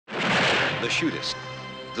The Shootist,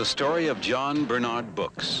 the story of John Bernard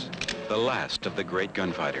Brooks, the last of the great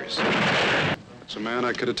gunfighters. It's a man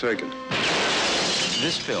I could have taken.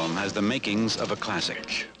 This film has the makings of a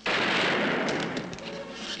classic.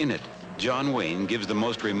 In it, John Wayne gives the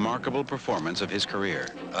most remarkable performance of his career.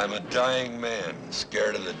 I'm a dying man,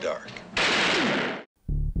 scared of the dark.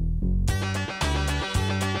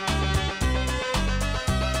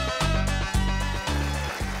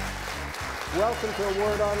 Welcome to A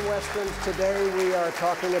Word on Westerns. Today we are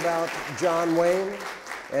talking about John Wayne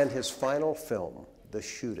and his final film, The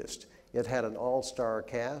Shootist. It had an all-star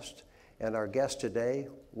cast, and our guest today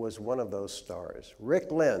was one of those stars,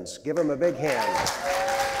 Rick Lenz. Give him a big hand.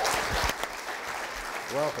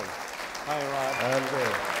 Welcome. Hi, Rod.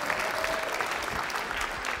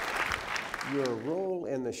 I'm good. Your role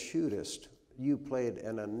in The Shootist, you played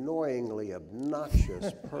an annoyingly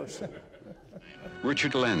obnoxious person.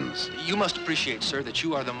 Richard Lenz. You must appreciate, sir, that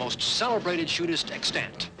you are the most celebrated shootist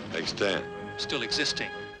extant. Extant. Still existing.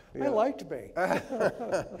 Yeah. I liked me.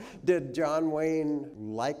 Did John Wayne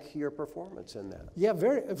like your performance in that? Yeah,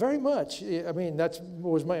 very, very much. I mean, that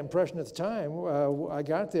was my impression at the time. I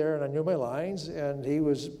got there and I knew my lines, and he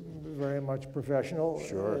was very much professional,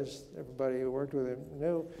 sure, as everybody who worked with him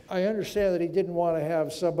knew. I understand that he didn't want to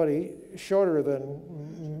have somebody shorter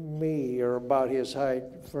than me or about his height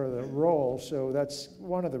for the role, so that's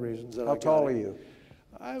one of the reasons that I got it. How tall are you?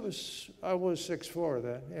 I was 6'4"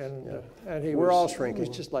 then, and he We're was, all shrinking. He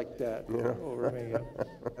was just like that over me.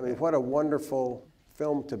 I mean, what a wonderful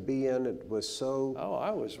film to be in. It was so... Oh,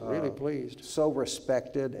 I was really pleased. So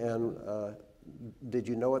respected, and did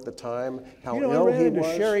you know at the time how I ill ran he into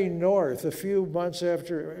was? Sherry North a few months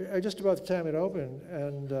after, just about the time it opened,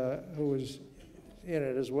 and who was in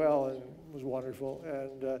it as well and was wonderful.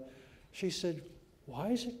 And she said,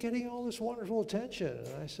 "Why is it getting all this wonderful attention?"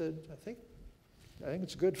 And I said, I think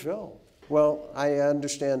it's a good film. Well, I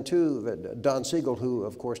understand too that Don Siegel, who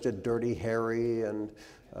of course did Dirty Harry and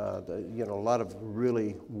a lot of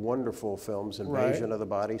really wonderful films, Invasion of the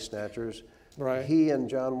Body Snatchers. Right. He and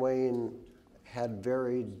John Wayne had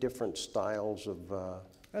very different styles of...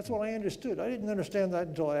 That's what I understood. I didn't understand that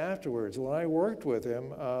until afterwards. When I worked with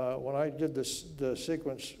him, when I did the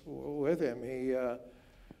sequence with him,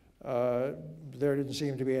 there didn't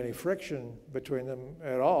seem to be any friction between them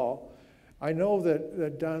at all. I know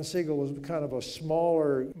that Don Siegel was kind of a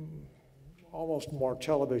smaller, almost more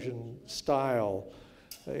television style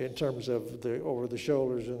in terms of the over the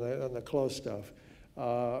shoulders and the close stuff.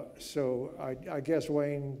 So I guess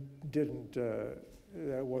Wayne didn't,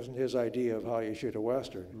 that wasn't his idea of how you shoot a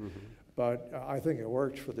Western. But I think it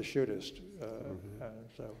worked for The Shootist.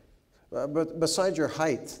 But besides your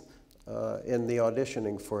height in the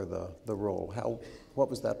auditioning for the role, what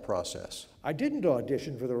was that process? I didn't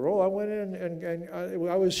audition for the role. I went in and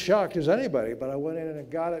I was shocked as anybody, but I went in and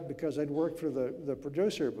got it because I'd worked for the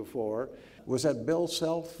producer before. Was that Bill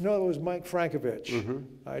Self? No, it was Mike Frankovich.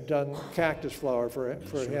 I'd done Cactus Flower for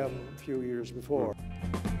him a few years before.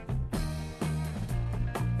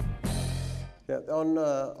 Yeah, on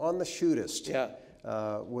The Shootist, Yeah.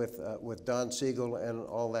 with Don Siegel and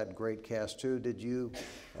all that great cast too, did you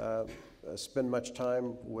spend much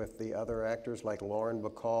time with the other actors like Lauren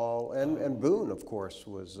Bacall and Boone, of course,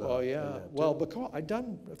 was. Oh yeah. Well, Bacall. I'd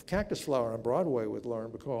done Cactus Flower on Broadway with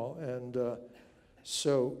Lauren Bacall, and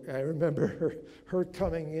so I remember her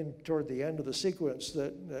coming in toward the end of the sequence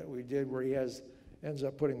that we did, where he ends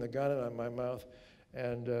up putting the gun in my mouth,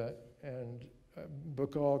 and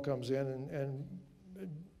Bacall comes in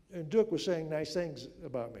and Duke was saying nice things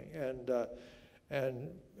about me, and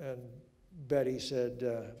Betty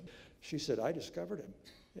said. She said, "I discovered him,"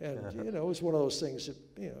 and it was one of those things that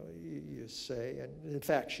you say. And in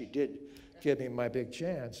fact, she did give me my big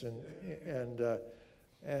chance, and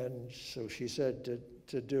so she said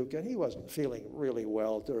to Duke, and he wasn't feeling really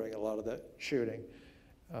well during a lot of that shooting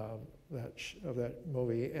of that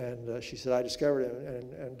movie, and she said, "I discovered him,"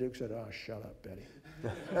 and Duke said, "Oh, shut up, Betty."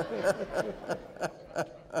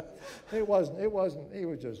 It wasn't. He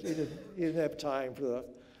was just. He didn't have time for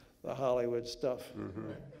the Hollywood stuff.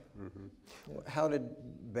 How did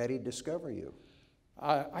Betty discover you?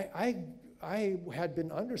 I had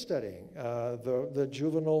been understudying the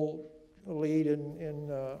juvenile lead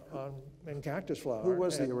in Cactus Flower. Who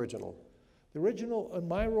was the original? The original,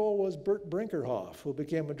 my role was Bert Brinkerhoff, who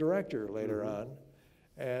became a director later on,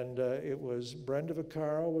 and it was Brenda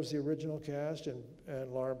Vaccaro was the original cast, and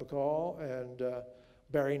Lauren Bacall, and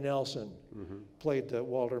Barry Nelson played the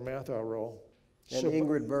Walter Matthau role. And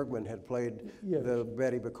Ingrid Bergman had played the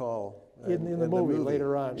Betty Bacall in the movie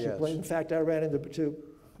later on. She played. In fact, I ran into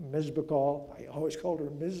Ms. Bacall. I always called her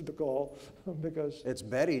Ms. Bacall because... It's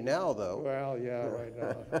Betty now, though. Well, yeah, right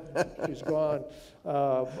now. She's gone.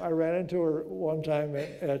 I ran into her one time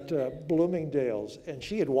at Bloomingdale's, and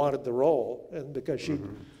she had wanted the role, and because she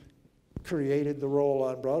created the role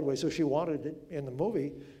on Broadway, so she wanted it in the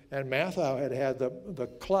movie. And Mathau had the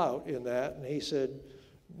clout in that, and he said,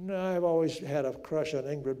 "No, I've always had a crush on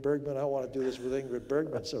Ingrid Bergman. I want to do this with Ingrid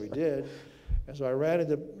Bergman," so he did. And so I ran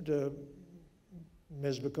into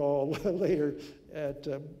Ms. Bacall later at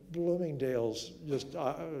Bloomingdale's, just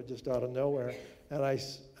out of nowhere, and I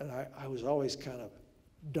was always kind of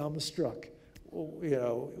dumbstruck, you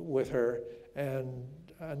know, with her, and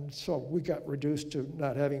so we got reduced to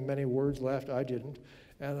not having many words left. I didn't,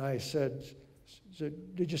 and I said,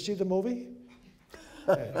 "Did you see the movie?"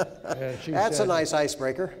 And she That's said, a nice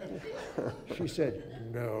icebreaker. She said,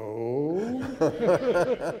 "No."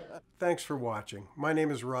 Thanks for watching. My name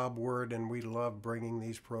is Rob Word, and we love bringing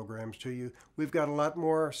these programs to you. We've got a lot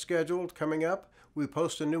more scheduled coming up. We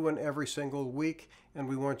post a new one every single week, and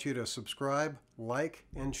we want you to subscribe, like,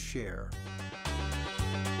 and share.